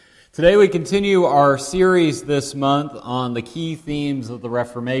Today we continue our series this month on the key themes of the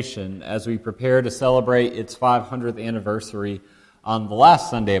Reformation as we prepare to celebrate its 500th anniversary on the last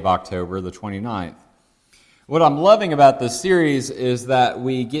Sunday of October, the 29th. What I'm loving about this series is that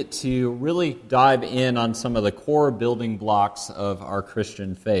we get to really dive in on some of the core building blocks of our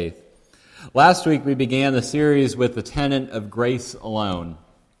Christian faith. Last week we began the series with the tenet of grace alone,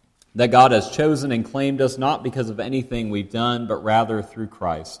 that God has chosen and claimed us not because of anything we've done, but rather through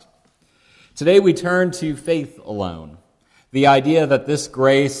Christ. Today we turn to faith alone, the idea that this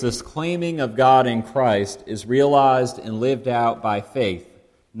grace, this claiming of God in Christ, is realized and lived out by faith,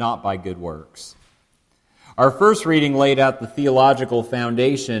 not by good works. Our first reading laid out the theological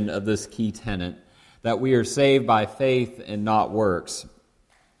foundation of this key tenet, that we are saved by faith and not works.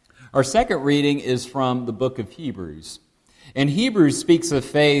 Our second reading is from the book of Hebrews. And Hebrews speaks of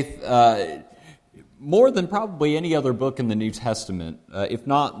faith more than probably any other book in the New Testament, if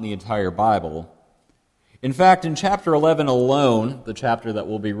not in the entire Bible. In fact, in chapter 11 alone, the chapter that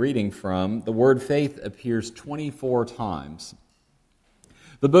we'll be reading from, the word faith appears 24 times.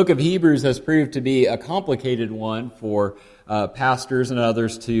 The book of Hebrews has proved to be a complicated one for pastors and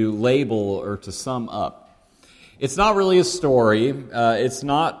others to label or to sum up. It's not really a story, it's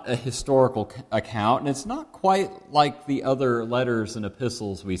not a historical account, and it's not quite like the other letters and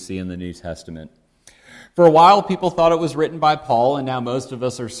epistles we see in the New Testament. For a while, people thought it was written by Paul, and now most of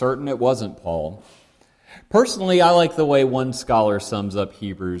us are certain it wasn't Paul. Personally, I like the way one scholar sums up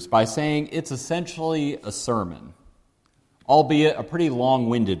Hebrews by saying it's essentially a sermon, albeit a pretty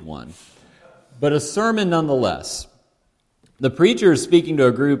long-winded one, but a sermon nonetheless. The preacher is speaking to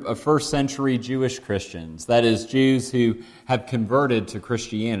a group of first-century Jewish Christians, that is, Jews who have converted to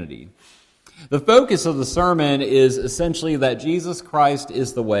Christianity. The focus of the sermon is essentially that Jesus Christ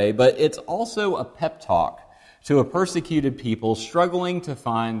is the way, but it's also a pep talk to a persecuted people struggling to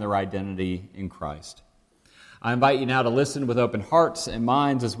find their identity in Christ. I invite you now to listen with open hearts and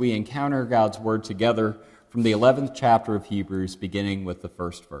minds as we encounter God's Word together from the 11th chapter of Hebrews, beginning with the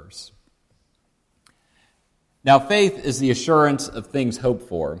first verse. Now faith is the assurance of things hoped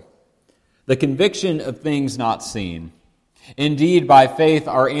for, the conviction of things not seen. Indeed, by faith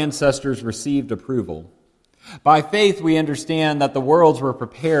our ancestors received approval. By faith we understand that the worlds were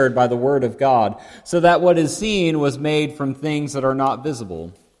prepared by the word of God, so that what is seen was made from things that are not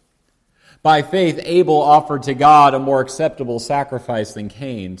visible. By faith Abel offered to God a more acceptable sacrifice than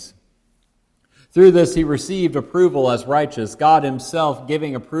Cain's. Through this he received approval as righteous, God himself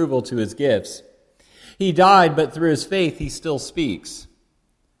giving approval to his gifts. He died, but through his faith he still speaks.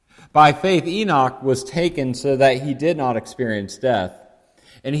 By faith Enoch was taken so that he did not experience death,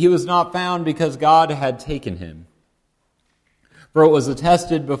 and he was not found because God had taken him. For it was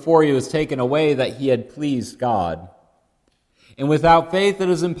attested before he was taken away that he had pleased God. And without faith it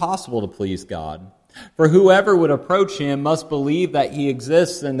is impossible to please God. For whoever would approach him must believe that he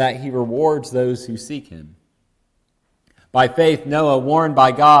exists and that he rewards those who seek him. By faith Noah, warned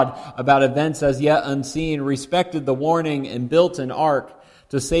by God about events as yet unseen, respected the warning and built an ark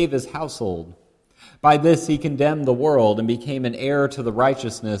to save his household. By this he condemned the world and became an heir to the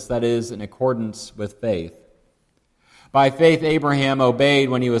righteousness that is in accordance with faith. By faith Abraham obeyed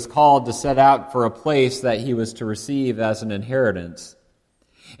when he was called to set out for a place that he was to receive as an inheritance.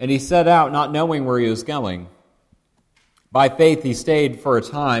 And he set out not knowing where he was going. By faith he stayed for a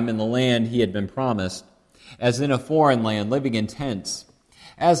time in the land he had been promised, as in a foreign land, living in tents,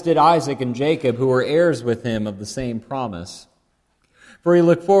 as did Isaac and Jacob, who were heirs with him of the same promise. For he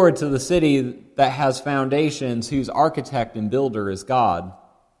looked forward to the city that has foundations, whose architect and builder is God.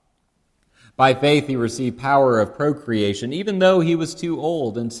 By faith he received power of procreation, even though he was too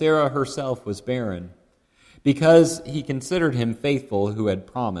old, and Sarah herself was barren, because he considered him faithful who had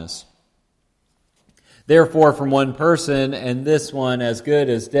promised. Therefore, from one person, and this one as good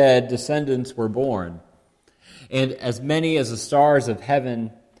as dead, descendants were born, and as many as the stars of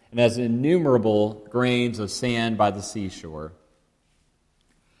heaven, and as innumerable grains of sand by the seashore.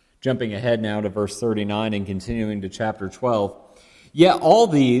 Jumping ahead now to verse 39 and continuing to chapter 12. Yet all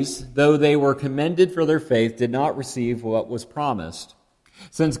these, though they were commended for their faith, did not receive what was promised,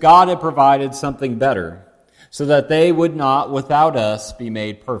 since God had provided something better, so that they would not, without us, be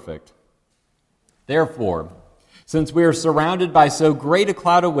made perfect. Therefore, since we are surrounded by so great a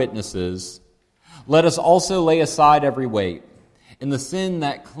cloud of witnesses, let us also lay aside every weight, and the sin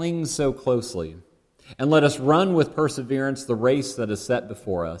that clings so closely, and let us run with perseverance the race that is set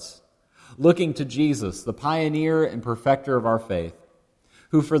before us, looking to Jesus, the pioneer and perfecter of our faith,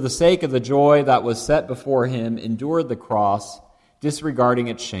 who for the sake of the joy that was set before him endured the cross, disregarding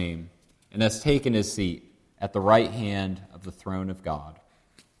its shame, and has taken his seat at the right hand of the throne of God.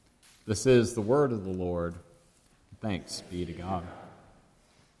 This is the word of the Lord. Thanks be to God.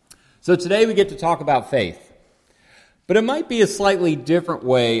 So today we get to talk about faith. But it might be a slightly different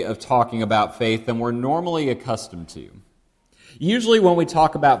way of talking about faith than we're normally accustomed to. Usually when we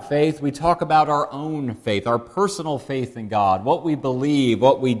talk about faith, we talk about our own faith, our personal faith in God, what we believe,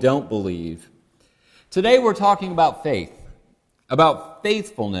 what we don't believe. Today we're talking about faith, about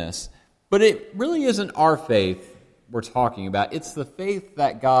faithfulness, but it really isn't our faith we're talking about. It's the faith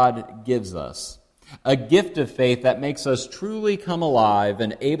that God gives us, a gift of faith that makes us truly come alive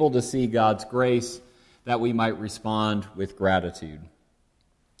and able to see God's grace that we might respond with gratitude.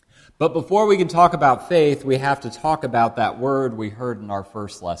 But before we can talk about faith, we have to talk about that word we heard in our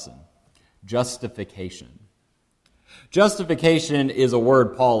first lesson, justification. Justification is a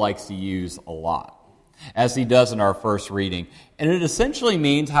word Paul likes to use a lot, as he does in our first reading, and it essentially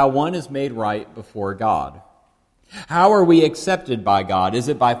means how one is made right before God. How are we accepted by God? Is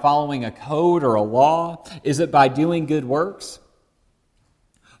it by following a code or a law? Is it by doing good works?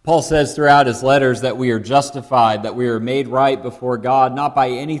 Paul says throughout his letters that we are justified, that we are made right before God, not by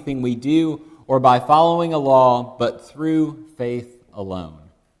anything we do or by following a law, but through faith alone.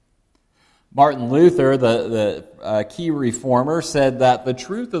 Martin Luther, the key reformer, said that the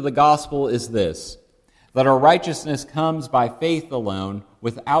truth of the gospel is this, that our righteousness comes by faith alone,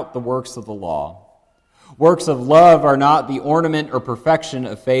 without the works of the law. Works of love are not the ornament or perfection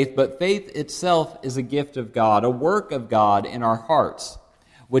of faith, but faith itself is a gift of God, a work of God in our hearts,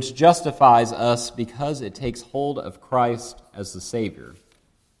 which justifies us because it takes hold of Christ as the Savior.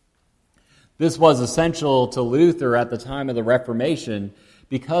 This was essential to Luther at the time of the Reformation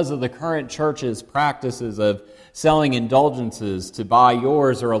because of the current church's practices of selling indulgences to buy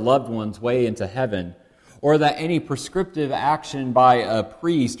yours or a loved one's way into heaven, or that any prescriptive action by a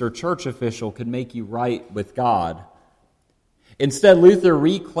priest or church official could make you right with God. Instead, Luther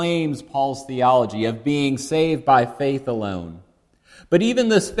reclaims Paul's theology of being saved by faith alone. But even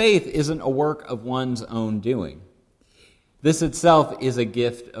this faith isn't a work of one's own doing. This itself is a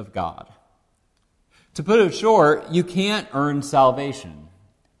gift of God. To put it short, you can't earn salvation.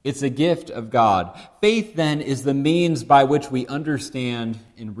 It's a gift of God. Faith, then, is the means by which we understand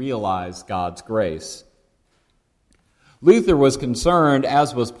and realize God's grace. Luther was concerned,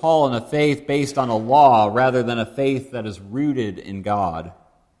 as was Paul, in a faith based on a law rather than a faith that is rooted in God.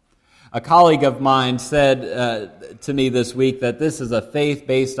 A colleague of mine said to me this week that this is a faith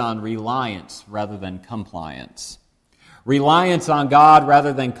based on reliance rather than compliance. Reliance on God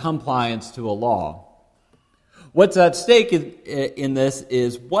rather than compliance to a law. What's at stake in this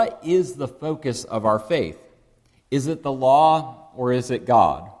is, what is the focus of our faith? Is it the law or is it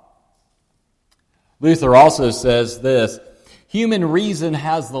God? Luther also says this, human reason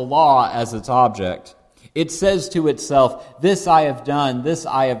has the law as its object. It says to itself, this I have done, this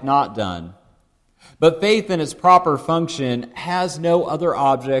I have not done. But faith in its proper function has no other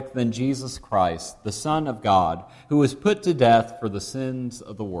object than Jesus Christ, the Son of God, who was put to death for the sins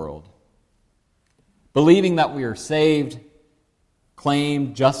of the world. Believing that we are saved,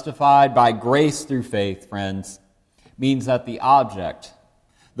 claimed, justified by grace through faith, friends, means that the object,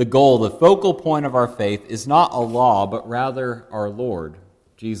 the goal, the focal point of our faith is not a law, but rather our Lord,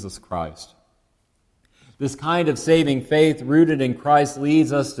 Jesus Christ. This kind of saving faith rooted in Christ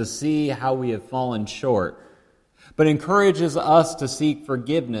leads us to see how we have fallen short, but encourages us to seek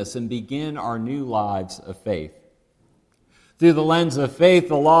forgiveness and begin our new lives of faith. Through the lens of faith,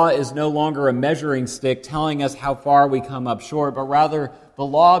 the law is no longer a measuring stick telling us how far we come up short, but rather the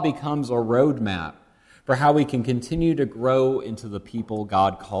law becomes a roadmap for how we can continue to grow into the people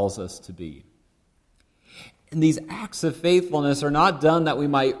God calls us to be. And these acts of faithfulness are not done that we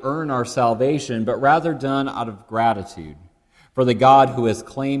might earn our salvation, but rather done out of gratitude for the God who has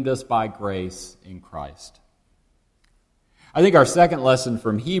claimed us by grace in Christ. I think our second lesson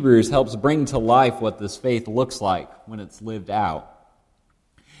from Hebrews helps bring to life what this faith looks like when it's lived out.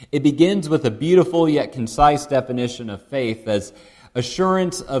 It begins with a beautiful yet concise definition of faith as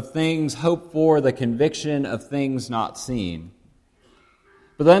assurance of things hoped for, the conviction of things not seen.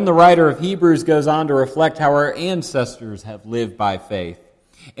 But then the writer of Hebrews goes on to reflect how our ancestors have lived by faith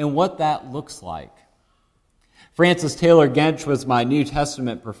and what that looks like. Frances Taylor Gensch was my New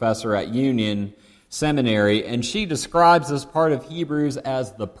Testament professor at Union Seminary, and she describes this part of Hebrews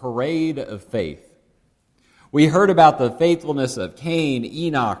as the parade of faith. We heard about the faithfulness of Cain,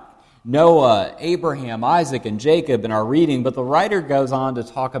 Enoch, Noah, Abraham, Isaac, and Jacob in our reading, but the writer goes on to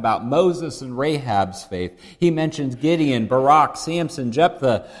talk about Moses and Rahab's faith. He mentions Gideon, Barak, Samson,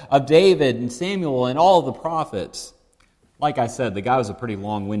 Jephthah, of David and Samuel and all the prophets. Like I said, the guy was a pretty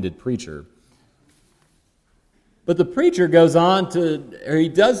long-winded preacher. But the preacher goes on he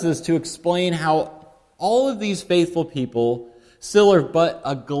does this to explain how all of these faithful people still are but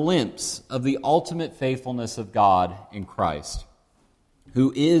a glimpse of the ultimate faithfulness of God in Christ,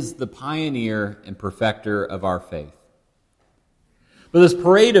 who is the pioneer and perfecter of our faith. But this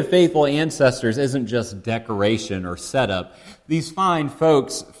parade of faithful ancestors isn't just decoration or setup. These fine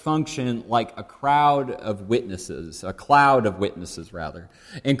folks function like a cloud of witnesses,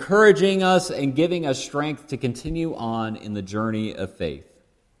 encouraging us and giving us strength to continue on in the journey of faith.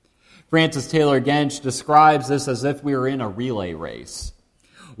 Francis Taylor Gensch describes this as if we were in a relay race.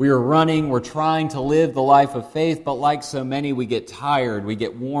 We are running, we're trying to live the life of faith, but like so many, we get tired, we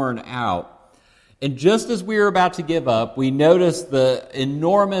get worn out. And just as we are about to give up, we notice the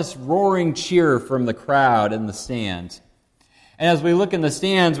enormous roaring cheer from the crowd in the stands. And as we look in the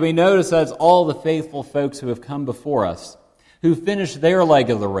stands, we notice that's all the faithful folks who have come before us, who finished their leg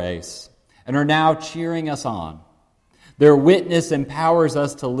of the race and are now cheering us on. Their witness empowers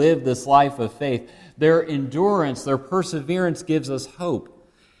us to live this life of faith. Their endurance, their perseverance gives us hope.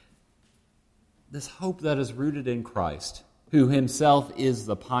 This hope that is rooted in Christ, who himself is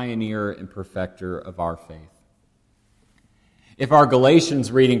the pioneer and perfecter of our faith. If our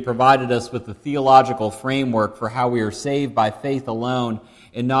Galatians reading provided us with the theological framework for how we are saved by faith alone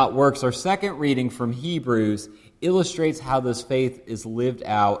and not works, our second reading from Hebrews illustrates how this faith is lived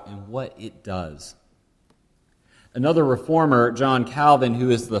out and what it does. Another reformer, John Calvin, who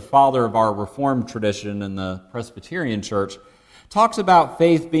is the father of our Reformed tradition in the Presbyterian Church, talks about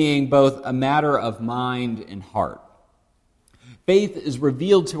faith being both a matter of mind and heart. Faith is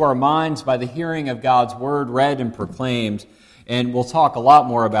revealed to our minds by the hearing of God's word read and proclaimed, and we'll talk a lot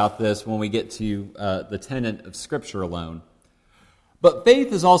more about this when we get to the tenet of Scripture alone. But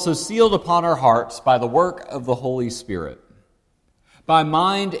faith is also sealed upon our hearts by the work of the Holy Spirit. By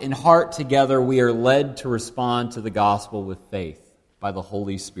mind and heart together, we are led to respond to the gospel with faith by the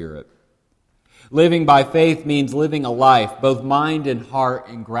Holy Spirit. Living by faith means living a life, both mind and heart,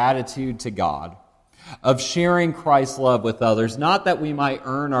 in gratitude to God, of sharing Christ's love with others, not that we might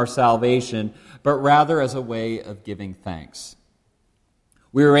earn our salvation, but rather as a way of giving thanks.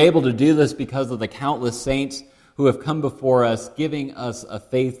 We are able to do this because of the countless saints who have come before us, giving us a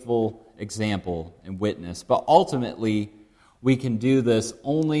faithful example and witness. But ultimately, we can do this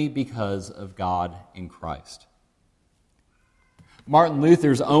only because of God in Christ. Martin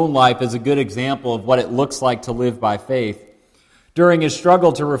Luther's own life is a good example of what it looks like to live by faith. During his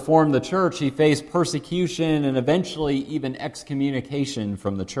struggle to reform the church, he faced persecution and eventually even excommunication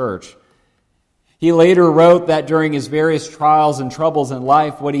from the church. He later wrote that during his various trials and troubles in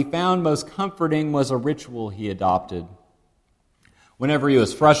life, what he found most comforting was a ritual he adopted. Whenever he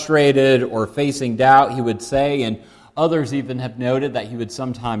was frustrated or facing doubt, he would say, and others even have noted that he would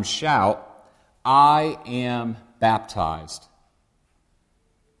sometimes shout, "I am baptized."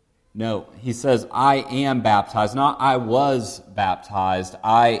 No, he says, "I am baptized," not "I was baptized."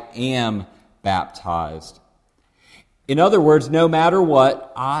 I am baptized. In other words, no matter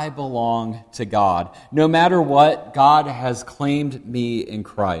what, I belong to God. No matter what, God has claimed me in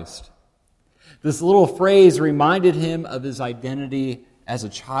Christ. This little phrase reminded him of his identity as a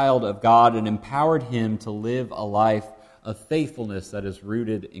child of God and empowered him to live a life of faithfulness that is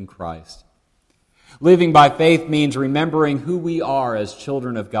rooted in Christ. Living by faith means remembering who we are as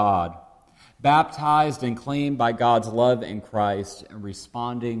children of God, baptized and claimed by God's love in Christ, and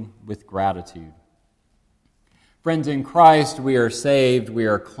responding with gratitude. Friends, in Christ we are saved, we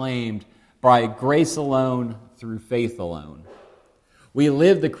are claimed by grace alone, through faith alone. We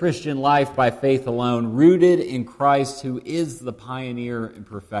live the Christian life by faith alone, rooted in Christ, who is the pioneer and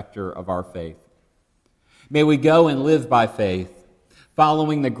perfecter of our faith. May we go and live by faith,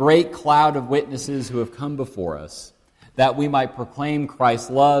 following the great cloud of witnesses who have come before us, that we might proclaim Christ's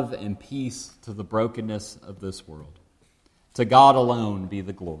love and peace to the brokenness of this world. To God alone be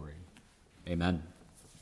the glory. Amen.